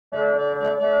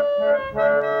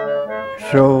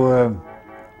So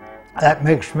that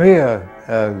makes me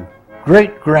a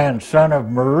great-grandson of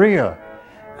Maria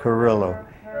Carrillo.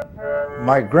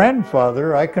 My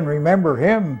grandfather, I can remember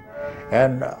him,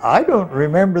 and I don't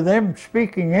remember them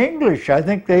speaking English. I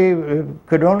think they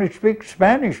could only speak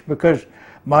Spanish because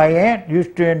my aunt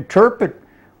used to interpret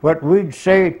what we'd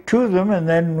say to them, and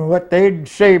then what they'd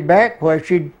say back, why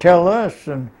she'd tell us,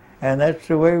 and that's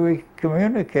the way we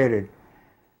communicated.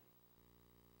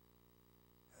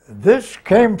 This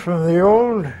came from the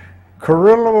old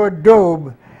Carrillo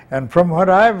Adobe, and from what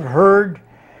I've heard,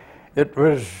 it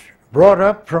was brought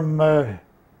up from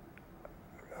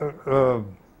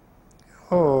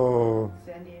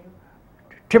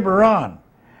Tiburon,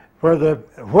 where the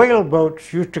whale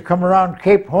boats used to come around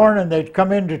Cape Horn, and they'd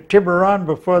come into Tiburon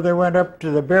before they went up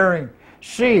to the Bering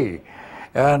Sea.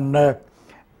 And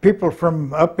people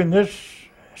from up in this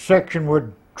section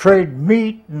would trade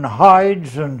meat and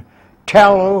hides and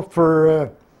tallow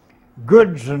for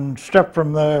goods and stuff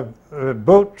from the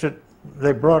boats that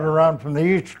they brought around from the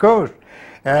East Coast.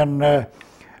 And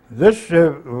this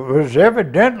was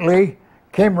evidently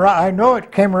came around, I know it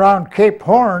came around Cape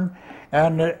Horn,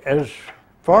 and as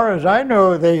far as I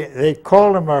know, they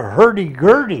called him a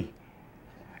hurdy-gurdy.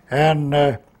 And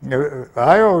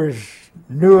I always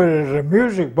knew it as a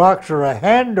music box or a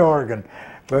hand organ,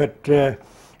 but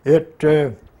it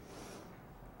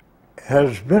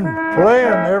has been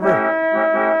playing ever.